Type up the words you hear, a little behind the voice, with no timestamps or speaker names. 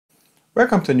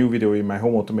Welcome to a new video in my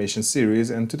home automation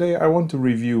series, and today I want to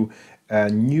review a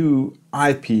new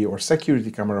IP or security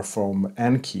camera from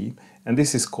Annke, and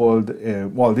this is called,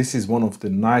 this is one of the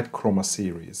NightChroma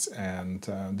series, and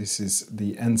this is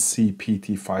the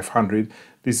NCPT500.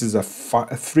 This is a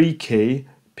 3K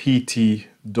PT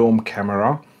dome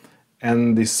camera,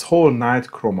 and this whole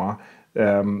NightChroma,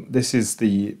 this is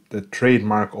the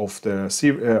trademark of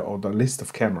the or the list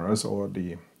of cameras or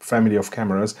the family of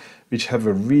cameras which have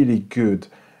a really good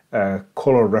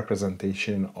color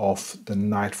representation of the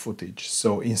night footage.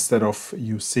 So instead of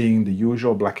you seeing the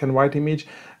usual black and white image,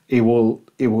 it will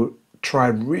try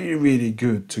really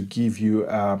good to give you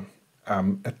a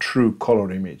true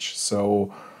color image.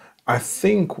 So I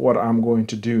think what I'm going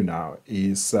to do now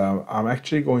is I'm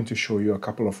actually going to show you a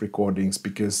couple of recordings,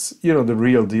 because the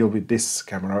real deal with this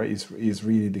camera is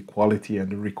really the quality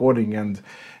and the recording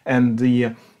and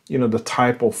the the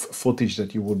type of footage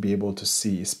that you would be able to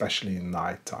see, especially in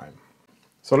nighttime.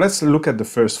 So let's look at the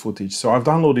first footage. So I've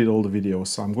downloaded all the videos,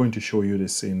 so I'm going to show you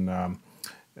this in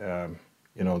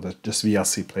just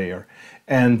VLC player.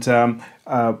 And I'm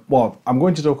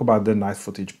going to talk about the night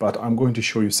footage, but I'm going to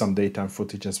show you some daytime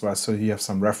footage as well, so you have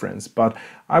some reference. But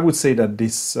I would say that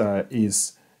this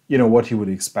is what you would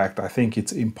expect. I think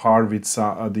it's in par with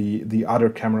the other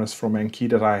cameras from Annke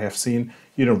that I have seen.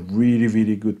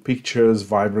 Really good pictures,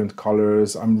 vibrant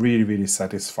colors. I'm really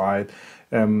satisfied.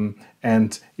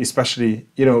 And especially,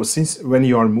 since when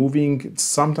you are moving,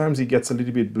 sometimes it gets a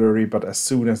little bit blurry, but as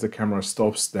soon as the camera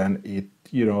stops, then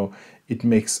it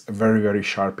makes a very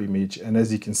sharp image. And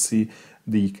as you can see,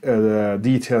 the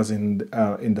details in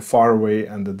the far away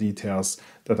and the details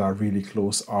that are really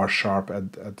close are sharp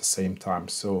at the same time.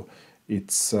 So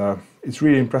it's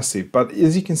really impressive. But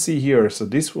as you can see here, so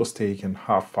this was taken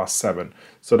 7:30,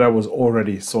 so that was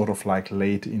already sort of like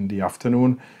late in the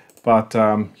afternoon. But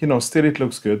still it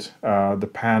looks good. The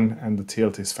pan and the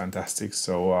tilt is fantastic,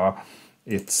 so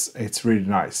it's really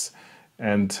nice.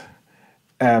 And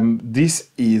this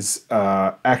is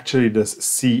actually the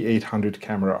C800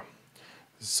 camera,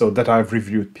 so that I've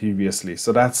reviewed previously.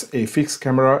 So that's a fixed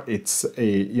camera. It's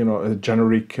a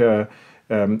generic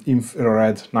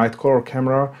infrared night color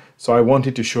camera. So I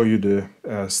wanted to show you the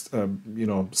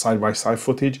side-by-side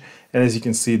footage, and as you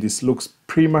can see, this looks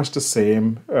pretty much the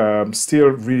same. Still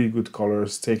really good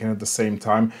colors taken at the same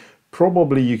time.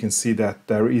 Probably you can see that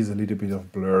there is a little bit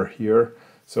of blur here.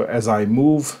 So as I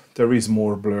move, there is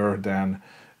more blur than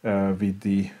with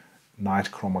the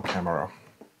NightChroma camera.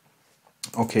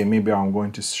 Okay, maybe I'm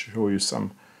going to show you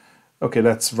some. Okay,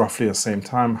 that's roughly the same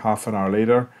time, half an hour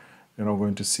later. You're not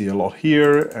going to see a lot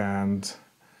here, and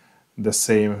the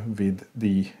same with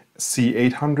the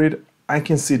C800. I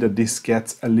can see that this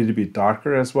gets a little bit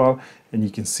darker as well, and you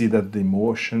can see that the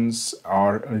motions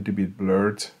are a little bit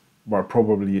blurred, but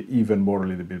probably even more a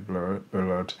little bit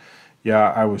blurred.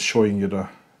 Yeah, I was showing you the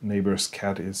neighbor's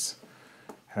cat is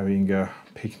having a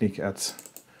picnic at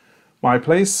my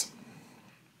place.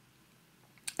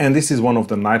 And this is one of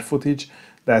the night footage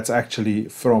that's actually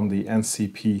from the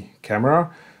NCP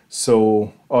camera.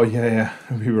 So, oh yeah,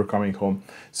 we were coming home.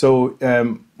 So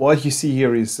what you see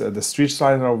here is the street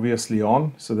lights are obviously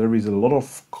on. So there is a lot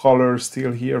of color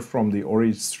still here from the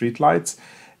orange street lights.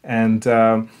 And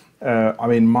I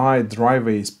mean, my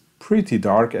driveway is pretty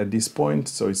dark at this point.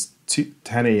 So it's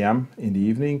 10 a.m. in the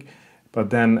evening. But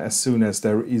then as soon as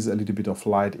there is a little bit of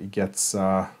light, it gets,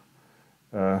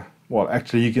 well,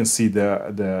 actually you can see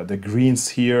the greens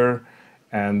here.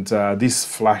 And this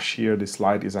flash here, this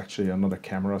light is actually another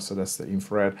camera, so that's the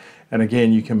infrared. And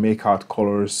again, you can make out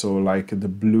colors, so like the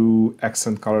blue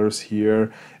accent colors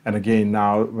here. And again,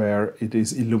 now where it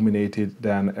is illuminated,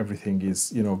 then everything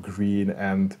is, green,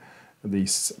 and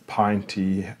this pine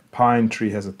tree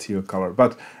has a teal color.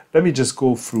 But let me just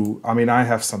go through. I mean, I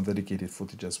have some dedicated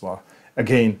footage as well.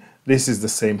 Again, this is the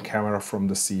same camera from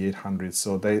the C800,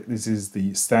 so this is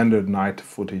the standard night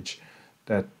footage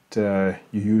that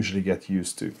you usually get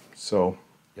used to. So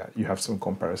yeah, you have some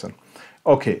comparison.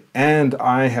 Okay, and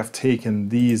I have taken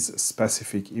these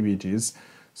specific images.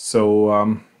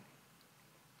 So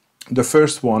the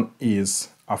first one is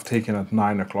I've taken at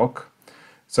 9 o'clock.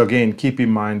 So again, keep in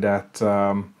mind that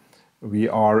we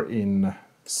are in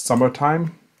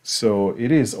summertime, so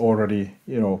it is already,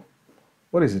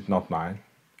 what is it, not 9,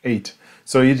 8.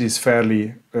 So it is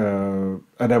fairly, and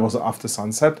that was after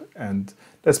sunset, and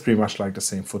that's pretty much like the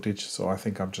same footage. So I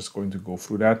think I'm just going to go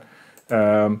through that.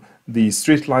 The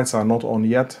street lights are not on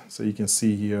yet, so you can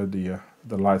see here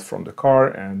the light from the car,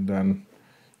 and then,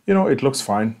 it looks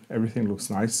fine. Everything looks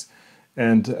nice.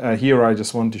 And here I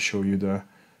just want to show you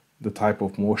the type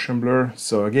of motion blur.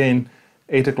 So again,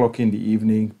 8 o'clock in the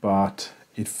evening, but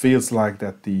it feels like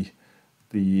that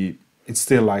it's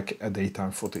still like a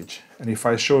daytime footage. And if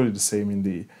I show you the same in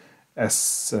the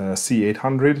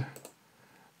C800,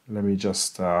 let me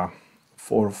just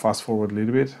fast forward a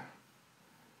little bit.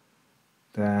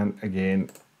 Then again,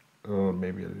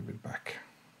 maybe a little bit back.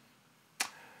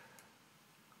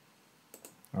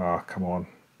 Come on,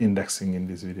 indexing in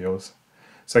these videos.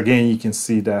 So again, you can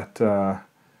see that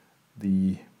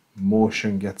the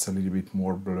motion gets a little bit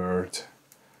more blurred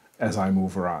as I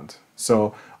move around.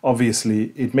 So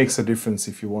obviously it makes a difference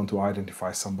if you want to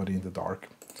identify somebody in the dark.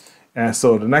 And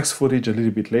so the next footage a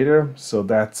little bit later, so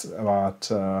that's about,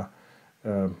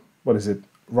 what is it,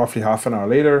 roughly half an hour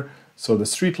later. So the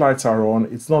street lights are on.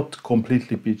 It's not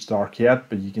completely pitch dark yet,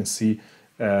 but you can see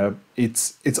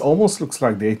it almost looks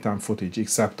like daytime footage,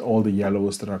 except all the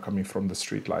yellows that are coming from the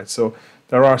street lights. So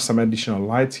there are some additional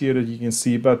lights here that you can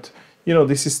see, but you know,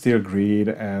 this is still green,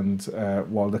 and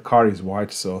well, the car is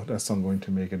white, so that's not going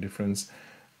to make a difference.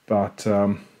 But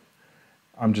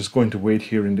I'm just going to wait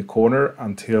here in the corner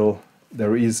until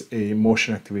there is a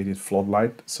motion activated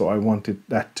floodlight. So I wanted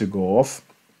that to go off.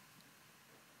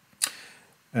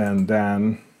 And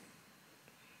then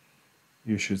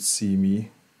you should see me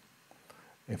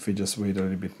if we just wait a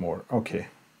little bit more. Okay.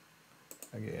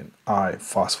 Again, I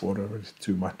fast forwarded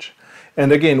too much.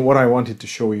 And again, what I wanted to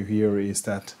show you here is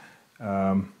that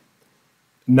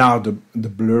now the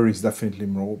blur is definitely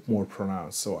more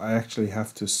pronounced. So I actually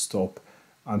have to stop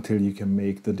until you can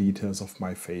make the details of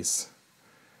my face.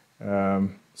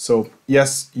 So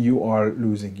yes, you are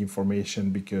losing information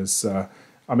because,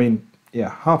 I mean,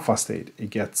 yeah, 8:30, it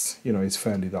gets, you know, it's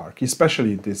fairly dark,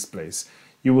 especially this place.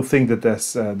 You will think that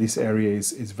this area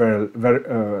is very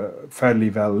fairly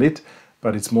well lit,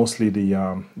 but it's mostly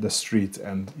the street,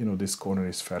 and you know, this corner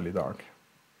is fairly dark.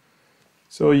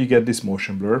 So you get this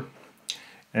motion blur.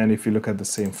 And if you look at the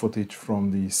same footage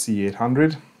from the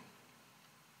C800,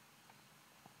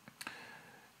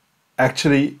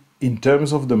 actually in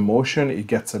terms of the motion, it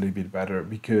gets a little bit better,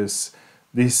 because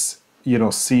this, you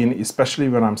know, scene, especially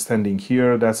when I'm standing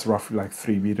here, that's roughly like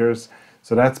 3 meters.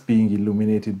 So that's being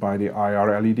illuminated by the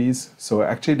IR LEDs. So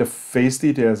actually the face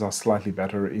details are slightly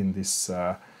better in this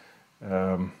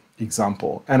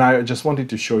example. And I just wanted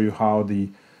to show you how the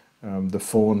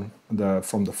phone,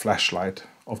 from the flashlight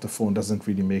of the phone doesn't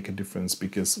really make a difference,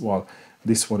 because, well,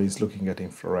 this one is looking at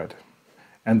infrared.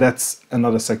 And that's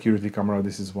another security camera.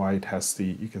 This is why it has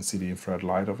you can see the infrared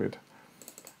light of it.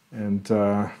 And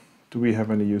do we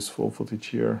have any useful footage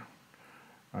here?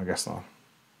 I guess not.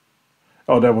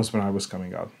 Oh, that was when I was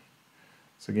coming out.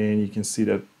 So again, you can see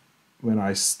that when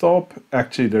I stop,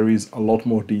 actually there is a lot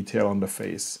more detail on the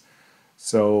face.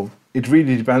 So it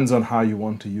really depends on how you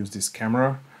want to use this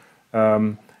camera.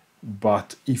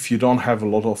 But if you don't have a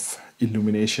lot of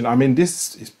illumination, I mean,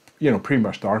 this is, you know, pretty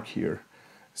much dark here.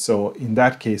 So in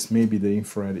that case, maybe the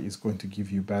infrared is going to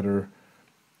give you better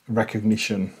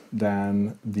recognition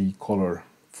than the color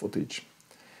footage.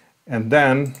 And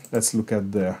then let's look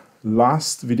at the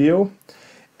last video.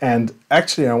 And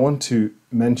actually I want to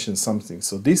mention something.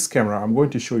 So this camera, I'm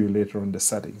going to show you later on the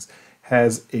settings,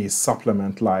 has a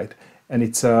supplement light, and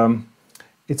it's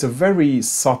a very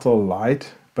subtle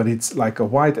light, but it's like a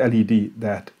white LED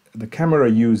that the camera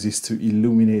uses to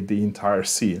illuminate the entire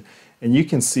scene. And you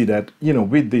can see that, you know,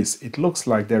 with this, it looks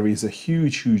like there is a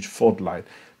huge floodlight,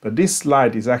 but this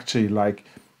light is actually like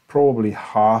probably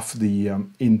half the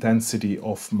intensity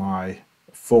of my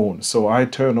phone. So I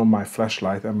turn on my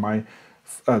flashlight, and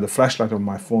the flashlight on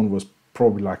my phone was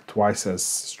probably like twice as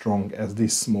strong as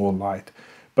this small light.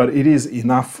 But it is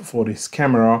enough for this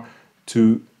camera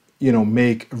to, you know,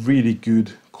 make a really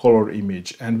good color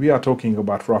image. And we are talking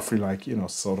about roughly like, you know,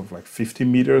 sort of like 50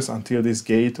 meters until this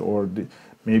gate, or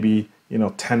maybe, you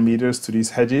know, 10 meters to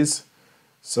these hedges.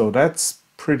 So that's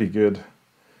pretty good.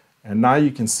 And now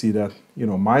you can see that, you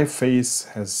know, my face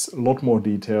has a lot more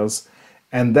details,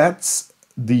 and that's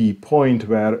the point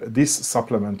where this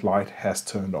supplement light has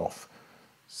turned off.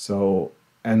 So,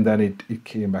 and then it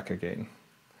came back again.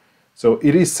 So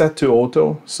it is set to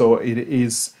auto, so it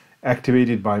is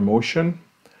activated by motion,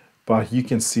 but you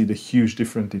can see the huge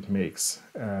difference it makes.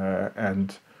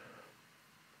 And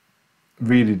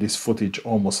really this footage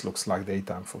almost looks like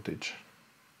daytime footage.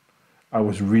 I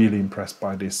was really impressed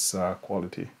by this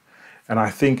quality. And I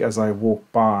think as I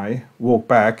walk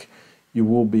back, you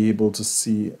will be able to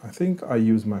see, I think I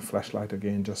use my flashlight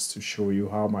again just to show you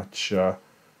how much,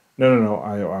 no,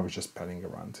 I was just panning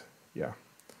around, yeah.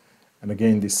 And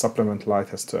again, this supplement light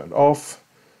has turned off,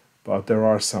 but there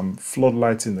are some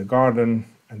floodlights in the garden,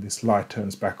 and this light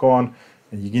turns back on,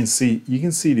 and you can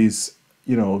see these,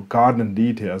 you know, garden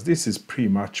details. This is pretty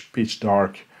much pitch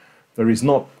dark. There is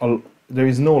not there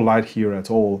is no light here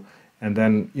at all. And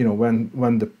then, you know,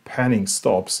 when the panning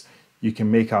stops, you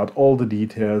can make out all the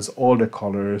details, all the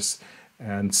colors,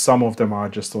 and some of them are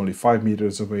just only 5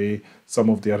 meters away. Some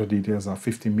of the other details are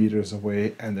 50 meters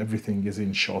away, and everything is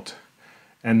in shot.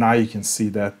 And now you can see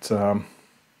that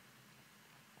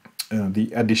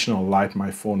the additional light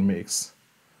my phone makes.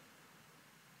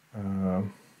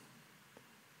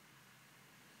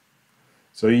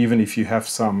 So even if you have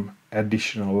some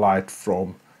additional light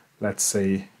from, let's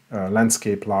say,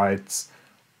 landscape lights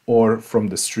or from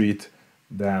the street,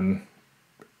 then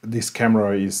this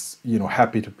camera is, you know,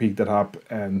 happy to pick that up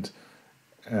and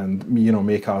you know,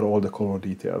 make out all the color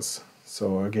details.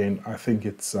 So again, I think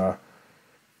it's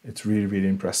really, really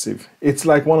impressive. It's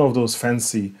like one of those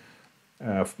fancy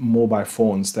mobile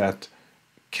phones that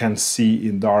can see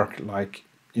in dark like,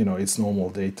 you know, it's normal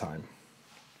daytime.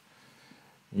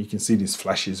 You can see these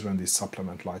flashes when this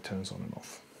supplement light turns on and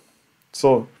off.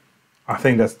 So I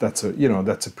think that's a, you know,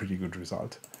 that's a pretty good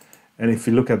result. And if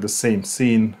you look at the same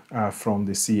scene from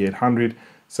the C800,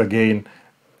 so again,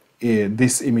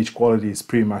 this image quality is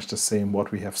pretty much the same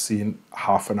what we have seen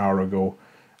half an hour ago.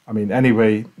 I mean,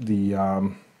 anyway, the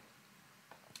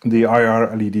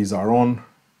IR LEDs are on,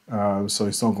 so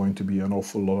it's not going to be an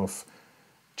awful lot of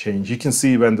change. You can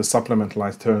see when the supplement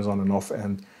light turns on and off,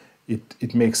 and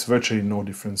it makes virtually no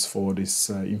difference for this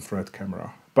infrared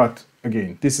camera. But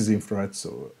again, this is infrared,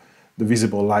 so the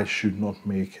visible light should not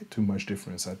make too much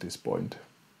difference at this point.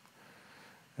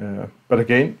 But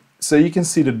again, so you can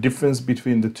see the difference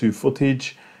between the two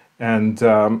footage, and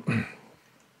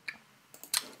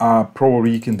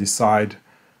probably you can decide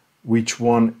which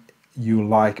one you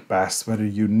like best, whether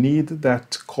you need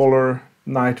that color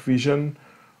night vision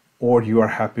or you are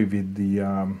happy with the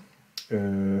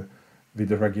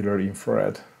regular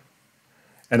infrared.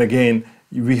 And again,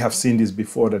 we have seen this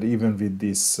before, that even with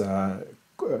this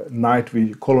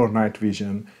color night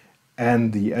vision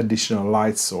and the additional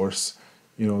light source,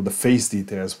 you know, the face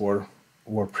details were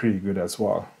pretty good as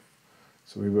well.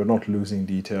 So we were not losing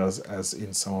details as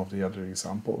in some of the other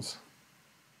examples.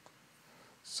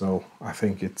 So I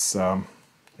think it's,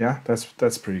 yeah,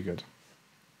 that's pretty good.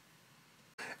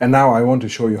 And now I want to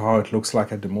show you how it looks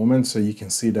like at the moment. So you can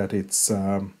see that it's,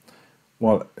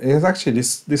 well, it's actually,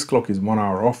 this clock is 1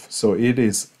 hour off. So it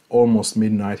is almost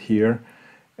midnight here.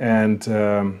 And,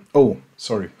 oh,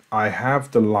 sorry, I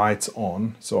have the lights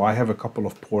on. So I have a couple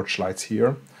of porch lights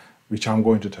here, which I'm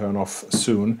going to turn off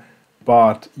soon.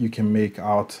 But you can make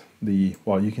out the,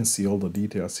 well, you can see all the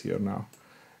details here now.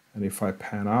 And if I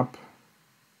pan up,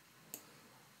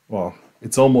 well,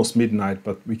 it's almost midnight,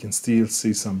 but we can still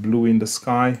see some blue in the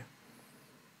sky.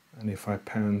 And if I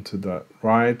pan to the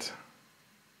right,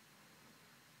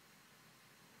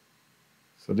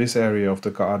 so this area of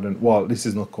the garden, well, this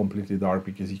is not completely dark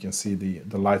because you can see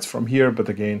the lights from here, but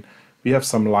again, we have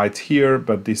some light here,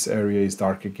 but this area is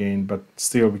dark again, but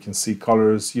still we can see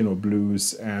colors, you know,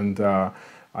 blues, and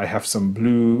I have some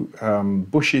blue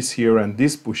bushes here, and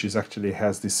this bushes actually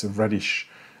has this reddish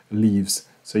leaves,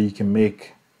 so you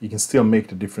can still make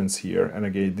the difference here. And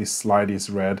again, this slide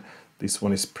is red, this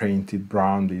one is painted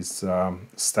brown, these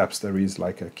steps, there is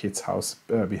like a kid's house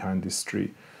behind this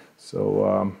tree.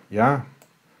 So yeah,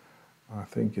 I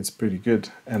think it's pretty good.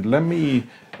 And let me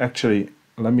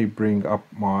bring up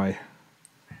my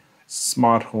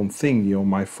smart home thingy on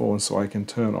my phone so I can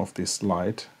turn off this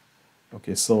light.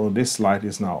 Okay, so this light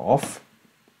is now off.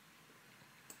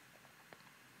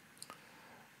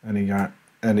 And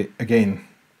again,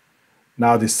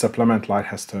 now this supplement light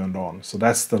has turned on. So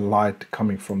that's the light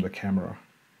coming from the camera.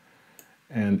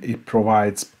 And it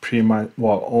provides pretty much,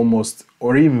 well, almost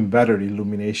or even better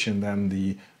illumination than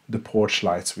the porch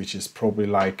lights, which is probably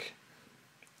like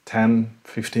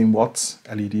 10-15 watts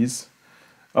LEDs.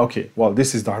 Okay, well,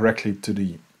 this is directly to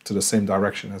the same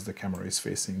direction as the camera is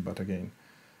facing, but again,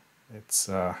 it's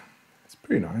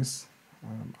pretty nice.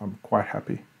 I'm quite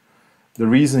happy. The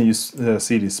reason you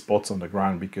see these spots on the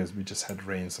ground because we just had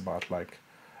rains about like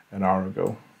an hour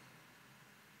ago.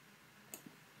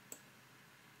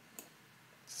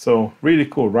 So really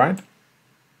cool, right?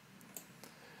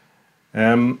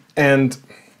 And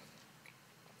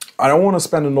I don't want to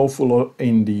spend an awful lot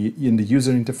in the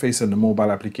user interface and the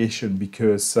mobile application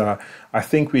because I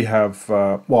think we have,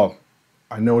 well,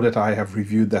 I know that I have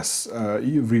reviewed this,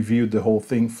 reviewed the whole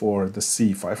thing for the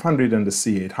C500 and the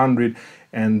C800,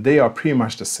 and they are pretty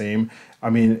much the same. I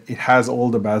mean, it has all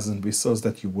the bells and whistles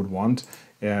that you would want,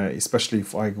 especially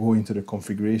if I go into the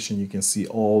configuration, you can see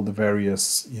all the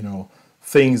various, you know,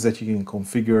 things that you can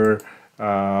configure,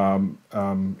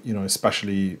 you know,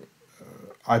 especially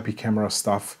IP camera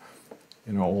stuff,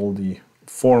 you know, all the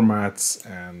formats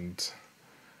and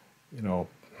you know,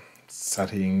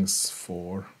 settings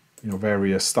for, you know,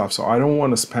 various stuff. So I don't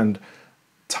want to spend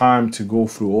time to go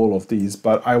through all of these,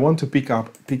 but I want to pick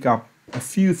up a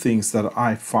few things that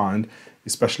I find,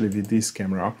 especially with this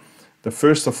camera. The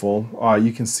first of all,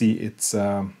 you can see it's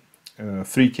a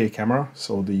 3K camera,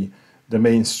 so the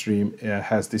mainstream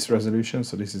has this resolution,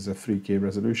 so this is a 3K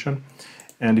resolution.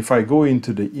 And if I go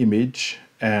into the image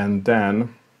and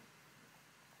then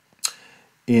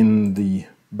in the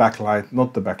backlight,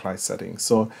 not the backlight settings,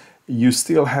 so you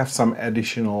still have some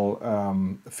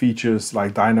additional features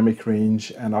like dynamic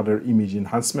range and other image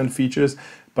enhancement features,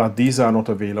 but these are not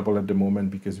available at the moment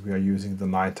because we are using the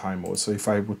nighttime mode. So if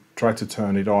I would try to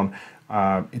turn it on,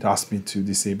 it asks me to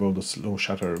disable the slow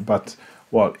shutter, but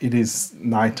well, it is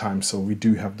nighttime, so we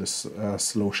do have this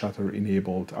slow shutter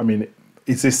enabled. I mean,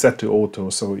 it is set to auto,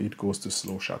 so it goes to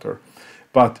slow shutter.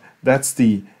 But that's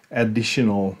the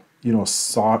additional, you know,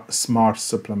 smart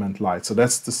supplement light. So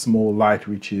that's the small light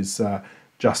which is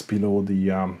just below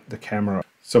the camera.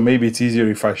 So maybe it's easier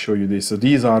if I show you this. So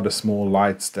these are the small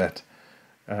lights that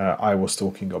I was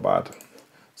talking about.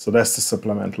 So that's the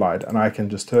supplement light, and I can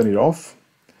just turn it off.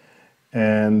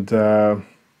 And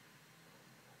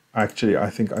actually, I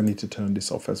think I need to turn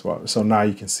this off as well. So now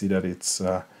you can see that it's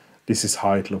this is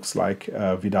how it looks like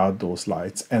without those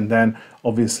lights. And then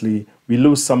obviously we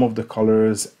lose some of the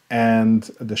colors and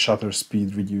the shutter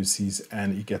speed reduces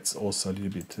and it gets also a little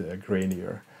bit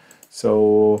grainier.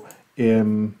 So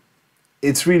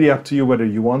it's really up to you whether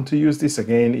you want to use this.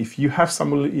 Again, if you have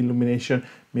some illumination,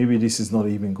 maybe this is not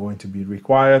even going to be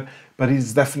required, but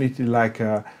it's definitely like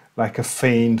a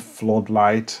faint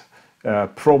floodlight.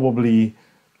 Probably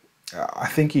I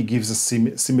think it gives a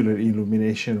similar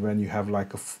illumination when you have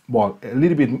like a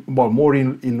little bit more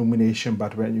illumination,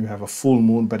 but when you have a full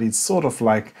moon, but it's sort of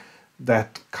like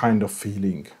that kind of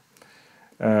feeling.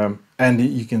 And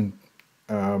you can,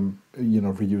 you know,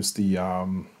 reduce the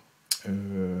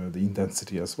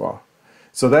intensity as well.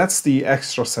 So that's the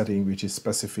extra setting which is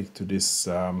specific to this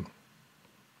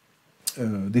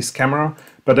this camera.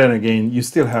 But then again, you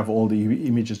still have all the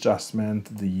image adjustment,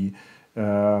 the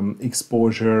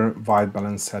exposure, white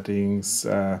balance settings.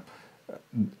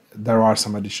 There are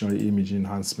some additional image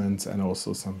enhancements and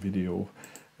also some video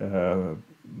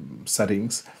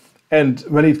settings. And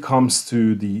when it comes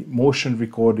to the motion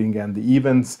recording and the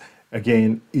events,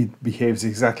 again, it behaves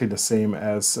exactly the same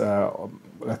as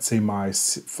let's say my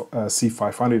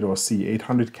C500 or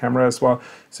C800 camera as well.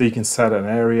 So you can set an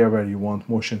area where you want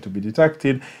motion to be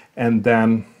detected, and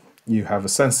then you have a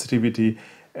sensitivity,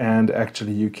 and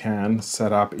actually you can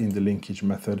set up in the linkage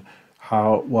method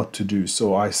what to do.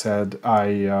 So I said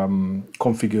I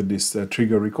configured this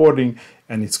trigger recording,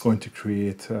 and it's going to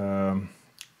create the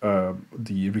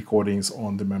recordings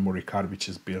on the memory card which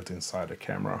is built inside the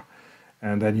camera.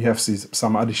 And then you have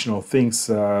some additional things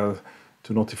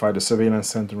to notify the surveillance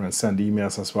center and send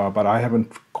emails as well, but I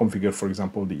haven't configured, for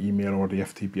example, the email or the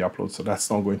FTP upload, so that's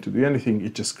not going to do anything.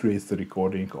 It just creates the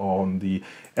recording on the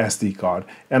SD card,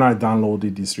 and I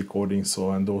downloaded these recordings,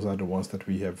 and those are the ones that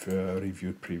we have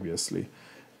reviewed previously.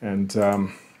 And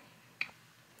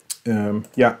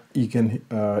yeah, you can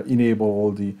enable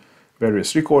all the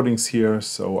various recordings here.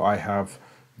 So I have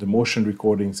the motion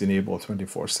recordings enabled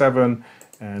 24/7,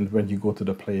 and when you go to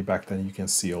the playback, then you can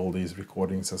see all these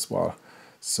recordings as well.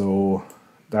 So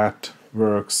that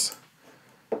works.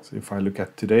 So if I look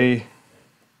at today,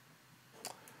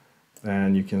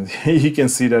 then you can you can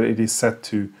see that it is set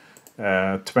to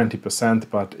 20%,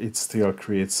 but it still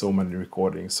creates so many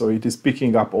recordings. So it is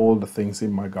picking up all the things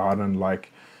in my garden,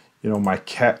 like, you know, my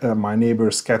cat, my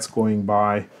neighbor's cats going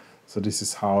by. So this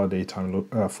is how a daytime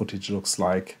footage looks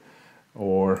like,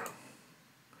 or,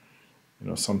 you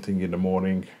know, something in the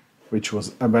morning, which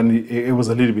was when it was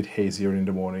a little bit hazier in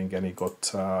the morning, and it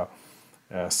got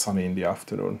sunny in the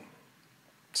afternoon.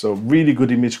 So really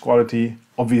good image quality,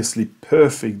 obviously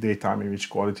perfect daytime image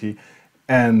quality,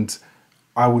 and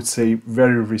I would say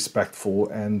very respectful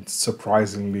and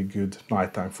surprisingly good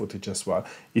nighttime footage as well,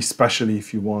 especially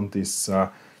if you want this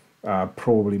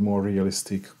probably more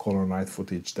realistic color night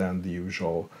footage than the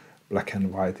usual black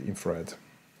and white infrared.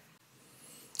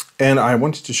 And I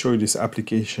wanted to show you this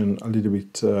application a little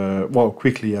bit, well,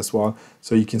 quickly as well.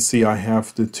 So you can see I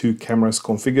have the two cameras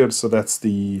configured. So that's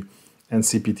the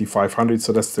NCPT500,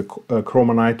 so that's the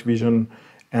Chroma night vision.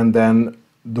 And then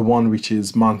the one which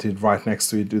is mounted right next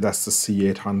to it, that's the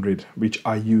C800, which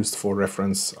I used for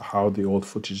reference how the old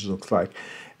footage looks like.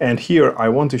 And here I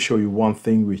want to show you one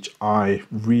thing which I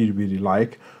really, really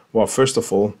like. Well, first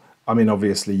of all, I mean,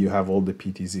 obviously you have all the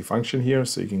PTZ function here,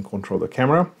 so you can control the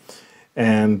camera.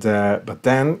 And but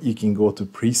then you can go to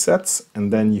presets,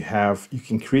 and then you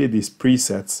can create these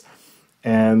presets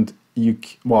and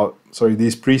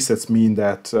these presets mean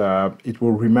that it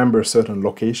will remember certain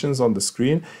locations on the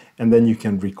screen, and then you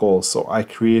can recall. So I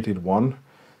created one.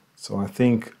 So I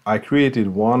think I created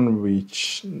one,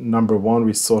 which number one,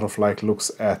 which sort of like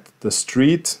looks at the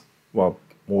street, well,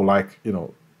 more like, you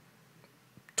know,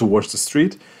 towards the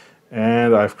street.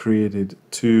 And I've created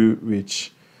two,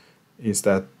 which is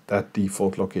that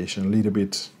default location, a little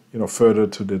bit, you know, further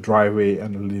to the driveway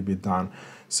and a little bit down.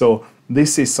 So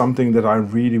this is something that I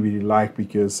really, really like,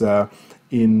 because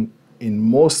in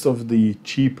most of the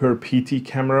cheaper PT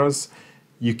cameras,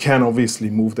 you can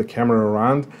obviously move the camera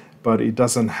around, but it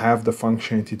doesn't have the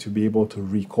functionality to be able to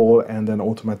recall and then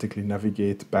automatically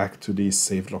navigate back to the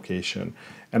saved location.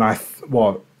 And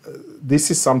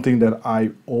this is something that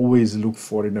I always look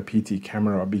for in a PT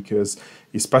camera, because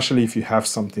especially if you have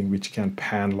something which can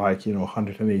pan like, you know,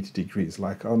 180 degrees,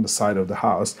 like on the side of the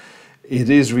house, it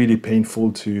is really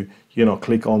painful to, you know,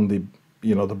 click on the,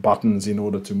 you know, the buttons in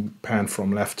order to pan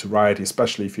from left to right,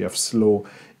 especially if you have slow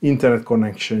internet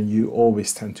connection. You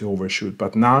always tend to overshoot.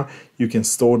 But now you can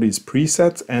store these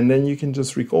presets and then you can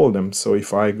just recall them. So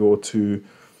if I go to,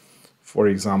 for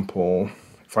example,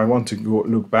 if I want to go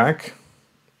look back,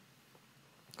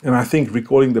 and I think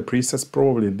recalling the presets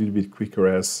probably a little bit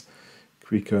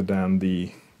quicker than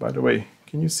the, by the way,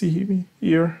 can you see me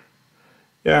here?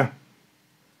 Yeah,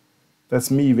 that's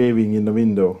me waving in the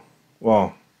window.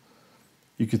 Well,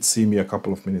 you could see me a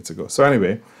couple of minutes ago. So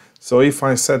anyway, so if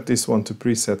I set this one to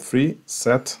preset 3,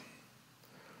 set,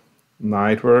 now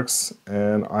it works,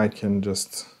 and I can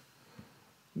just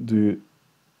do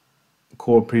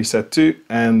call preset 2,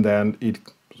 and then it,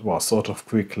 well, sort of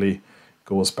quickly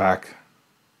goes back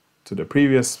to the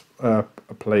previous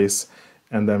place,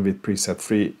 and then with preset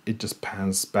 3 it just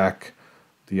pans back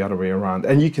the other way around.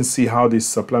 And you can see how this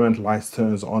supplement light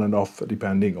turns on and off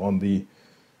depending on the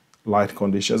light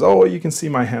conditions. Oh, you can see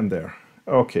my hand there.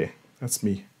 Okay, that's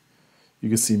me. You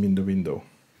can see me in the window.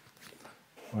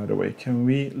 By the way, can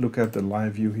we look at the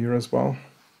live view here as well?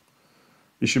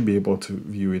 You should be able to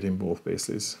view it in both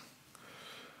places.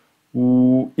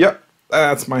 Ooh, yeah,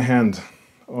 that's my hand.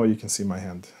 Oh, you can see my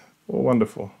hand. Oh,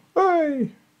 wonderful. Hi.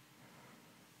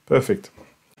 Perfect.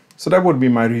 So that would be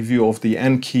my review of the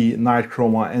Annke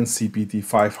NightChroma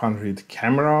NCPT500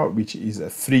 camera, which is a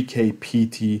 3K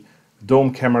PT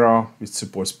dome camera which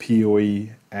supports PoE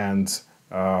and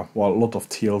a lot of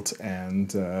tilt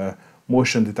and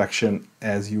motion detection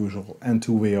as usual, and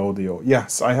two-way audio.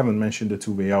 Yes, I haven't mentioned the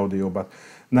two-way audio, but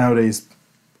nowadays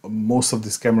most of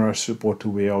these cameras support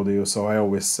two-way audio, so I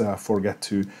always forget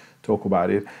to talk about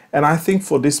it. And I think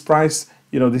for this price,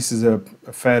 you know, this is a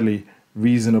fairly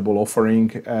reasonable offering,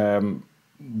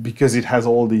 because it has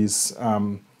all these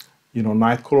you know,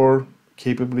 night color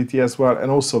capability as well, and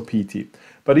also PT.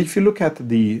 But if you look at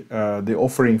the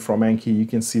offering from Annke, you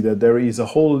can see that there is a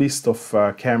whole list of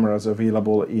cameras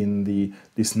available in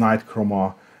this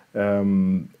NightChroma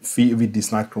with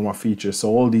this NightChroma feature. So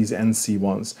all these NC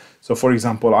ones. So for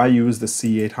example, I use the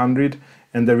C800,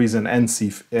 and there is an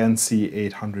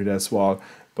NC800 as well.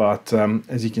 But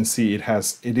as you can see, it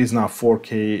is now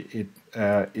 4K.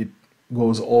 It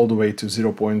goes all the way to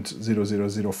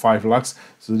 0.0005 lux.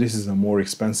 So this is a more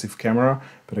expensive camera.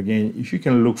 But again, if you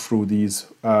can look through these,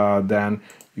 then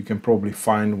you can probably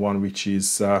find one which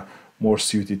is more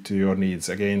suited to your needs.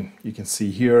 Again, you can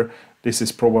see here, this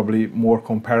is probably more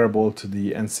comparable to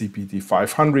the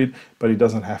NCPT500, but it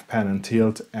doesn't have pan and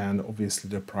tilt, and obviously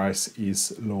the price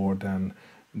is lower than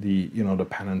the, you know, the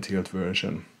pan and tilt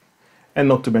version. And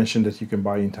not to mention that you can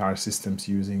buy entire systems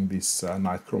using this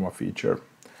NightChroma feature.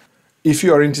 If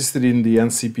you are interested in the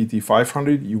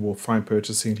NCPT500, you will find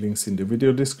purchasing links in the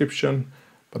video description.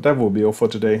 But that will be all for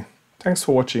today. Thanks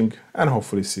for watching, and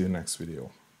hopefully see you next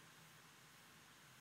video.